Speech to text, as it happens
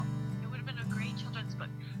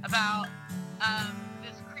about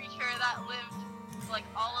this creature that lived like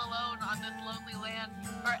all alone on this lonely land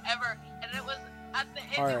forever, and it was at the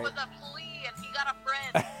end it was a flea, and he got a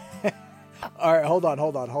friend. All right, hold on.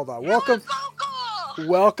 Welcome. So cool.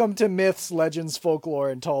 Welcome to Myths, Legends, Folklore,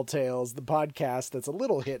 and Tall Tales, the podcast that's a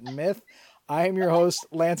little hit and myth. I am your host,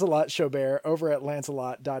 Lancelot Chaubert, over at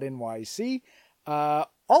lancelot.nyc.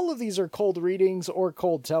 All of these are cold readings or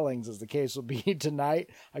cold tellings, as the case will be tonight.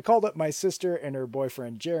 I called up my sister and her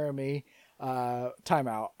boyfriend, Jeremy. Time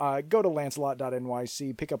out. Go to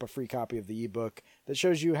lancelot.nyc, pick up a free copy of the ebook that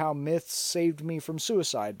shows you how myths saved me from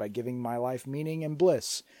suicide by giving my life meaning and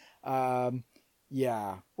bliss.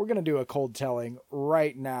 Yeah, we're going to do a cold telling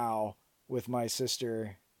right now with my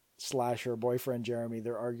sister / her boyfriend, Jeremy.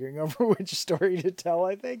 They're arguing over which story to tell,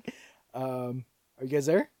 I think. Are you guys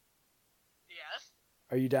there? Yes.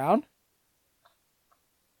 Are you down?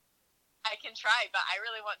 I can try, but I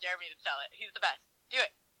really want Jeremy to tell it. He's the best. Do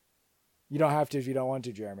it. You don't have to if you don't want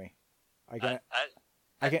to, Jeremy. I think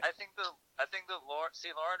that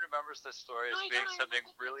Lauren remembers this story as being something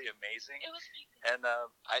really amazing. It was amazing. And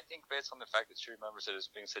I think based on the fact that she remembers it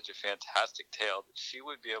as being such a fantastic tale, that she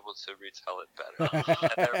would be able to retell it better.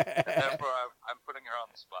 and therefore, I'm putting her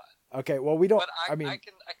on the spot. Okay, well, we don't. But I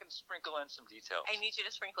can sprinkle in some details. I need you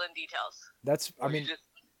to sprinkle in details. That's. I mean, you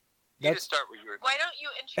just start where you were. Why don't you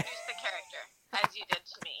introduce the character as you did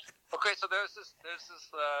to me? Okay, so there's this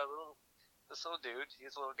little dude.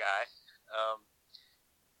 He's a little guy.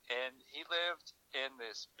 And he lived in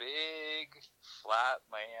this big, flat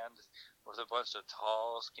land with a bunch of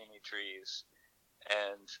tall, skinny trees.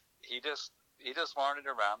 And he just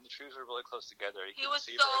wandered around. The trees were really close together. He was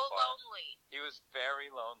so lonely. He was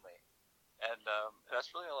very lonely. And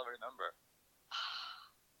that's really all I remember.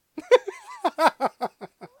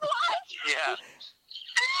 What? Yeah.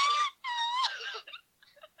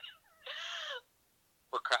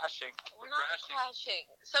 We're crashing. We're not crashing.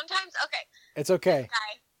 Sometimes, okay. It's okay.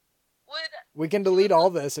 We can delete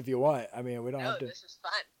all this if you want. I mean, we don't have to. No, this is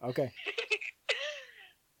fun. Okay.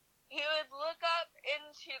 He would look up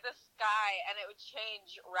into the sky, and it would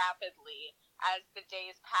change rapidly as the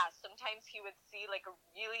days passed. Sometimes he would see like a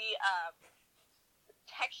really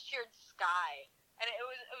textured sky, and it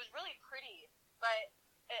was really pretty, but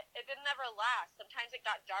it didn't ever last. Sometimes it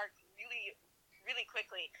got dark really, really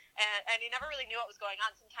quickly, and he never really knew what was going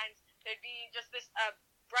on. Sometimes there'd be just this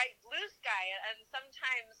bright blue sky, and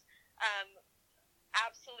sometimes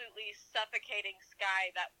absolutely suffocating sky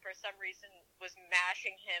that for some reason was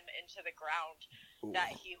mashing him into the ground. Ooh.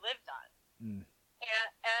 That he lived on. Mm.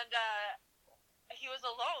 And he was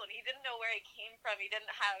alone. He didn't know where he came from. He didn't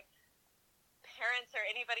have parents or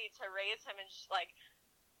anybody to raise him and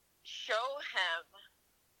show him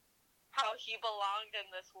how he belonged in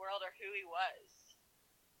this world or who he was.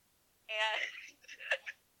 And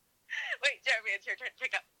wait, Jeremy, it's your turn.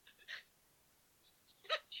 Pick up.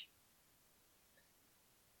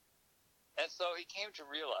 And so he came to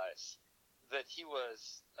realize that he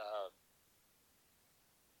was,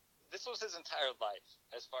 this was his entire life,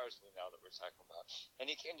 as far as we know that we're talking about. And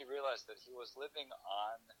he came to realize that he was living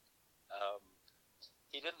on,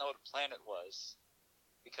 he didn't know what a planet was,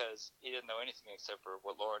 because he didn't know anything except for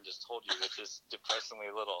what Lauren just told you, which is depressingly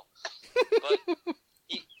little. But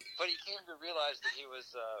he came to realize that he was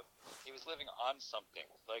living on something.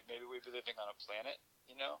 Like maybe we'd be living on a planet,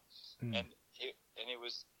 you know? Mm. And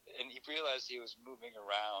he realized he was moving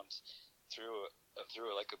around through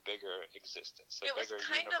like a bigger existence. It was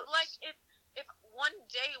kind universe. Of like if one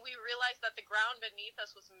day we realized that the ground beneath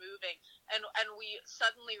us was moving, and we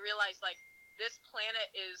suddenly realized like this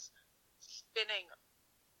planet is spinning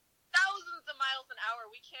thousands of miles an hour.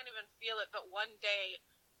 We can't even feel it, but one day,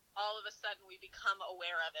 all of a sudden, we become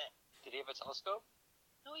aware of it. Did he have a telescope?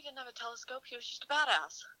 No, he didn't have a telescope. He was just a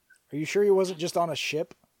badass. Are you sure he wasn't just on a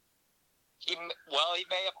ship? He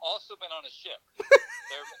may have also been on a ship.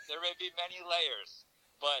 there may be many layers,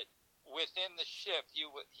 but within the ship, he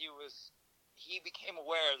became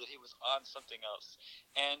aware that he was on something else.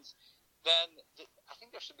 And then I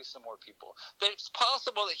think there should be some more people. It's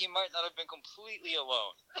possible that he might not have been completely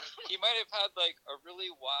alone. He might have had like a really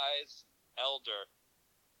wise elder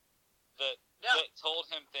that told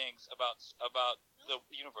him things about the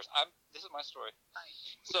universe. This is my story.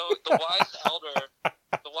 So the wise elder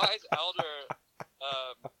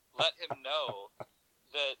let him know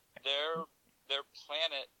that their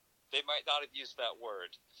planet, they might not have used that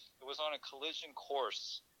word. It was on a collision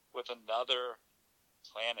course with another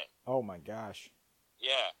planet. Oh my gosh.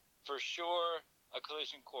 Yeah, for sure, a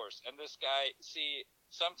collision course. And this guy, see,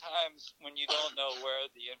 sometimes when you don't know where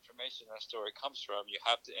the information in a story comes from, you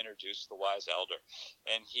have to introduce the wise elder.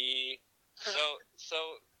 And he,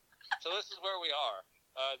 so So this is where we are.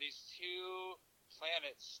 These two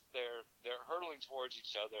planets, they're hurtling towards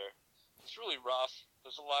each other. It's really rough.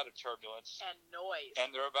 There's a lot of turbulence and noise,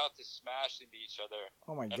 and they're about to smash into each other.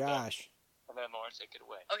 Oh my gosh! And then Lauren, take it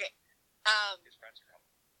away. Okay. His friends are coming.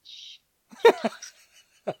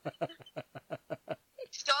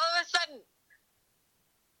 So all of a sudden,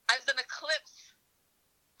 as an eclipse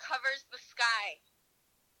covers the sky,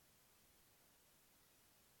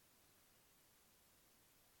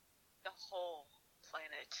 the whole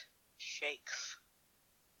planet shakes.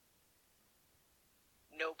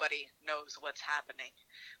 Nobody knows what's happening,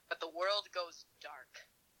 but the world goes dark.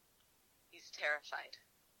 He's terrified.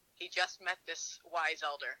 He just met this wise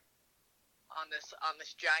elder on this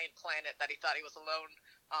giant planet that he thought he was alone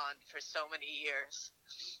on for so many years.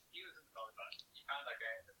 He was in the Peloton. He found that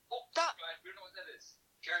guy and said, "Oh, Stop. guys, we don't know what that is.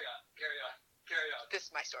 Carry on.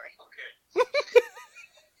 This is my story. Okay."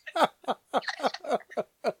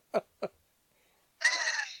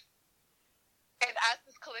 And as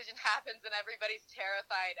this collision happens and everybody's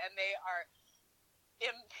terrified and they are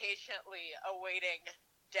impatiently awaiting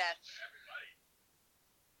death. Everybody.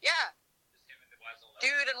 Yeah. Just him and the wise old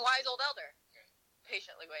Dude and wise old elder.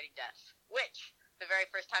 Patiently waiting death. Which, the very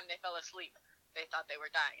first time they fell asleep, they thought they were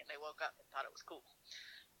dying and they woke up and thought it was cool.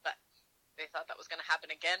 But they thought that was going to happen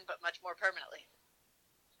again, but much more permanently.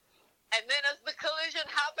 And then as the collision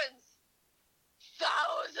happens,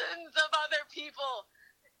 thousands of other people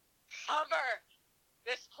cover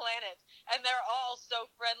this planet. And they're all so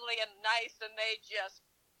friendly and nice and they just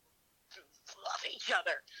love each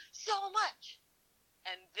other so much.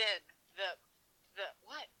 And then the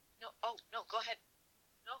what? No, go ahead.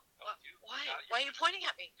 No, why? Why are you pointing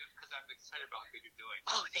at me? Just because I'm excited about what you're doing.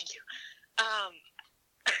 Oh, thank you.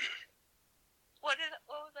 What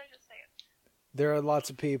was I just saying? There are lots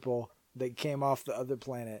of people that came off the other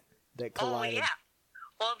planet that collided. Oh, yeah.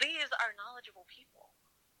 Well, these are knowledgeable people.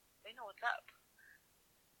 They know what's up.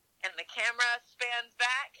 And the camera spans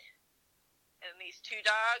back, and these two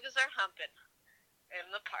dogs are humping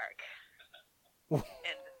in the park.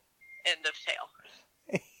 End of tale.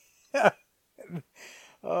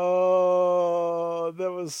 Oh,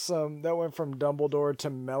 that went from Dumbledore to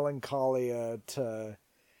Melancholia to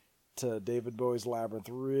David Bowie's Labyrinth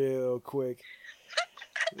real quick.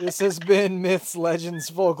 This has been Myths, Legends,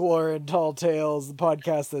 Folklore, and Tall Tales, the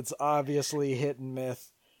podcast that's obviously hit and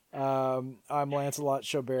myth. I'm Lancelot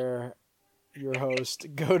Chaubert, your host.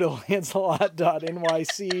 Go to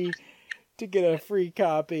lancelot.nyc to get a free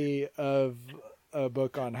copy of a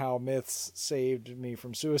book on how myths saved me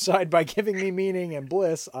from suicide by giving me meaning and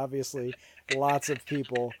bliss. Obviously, lots of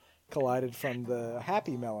people collided from the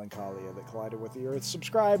happy melancholia that collided with the earth.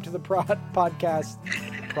 Subscribe to the podcast,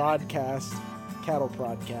 Cattle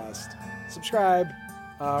Podcast. Subscribe,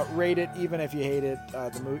 rate it even if you hate it.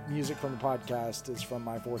 The music from the podcast is from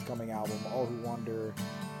my forthcoming album, All Who Wander,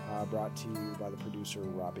 brought to you by the producer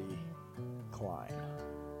Robbie Klein.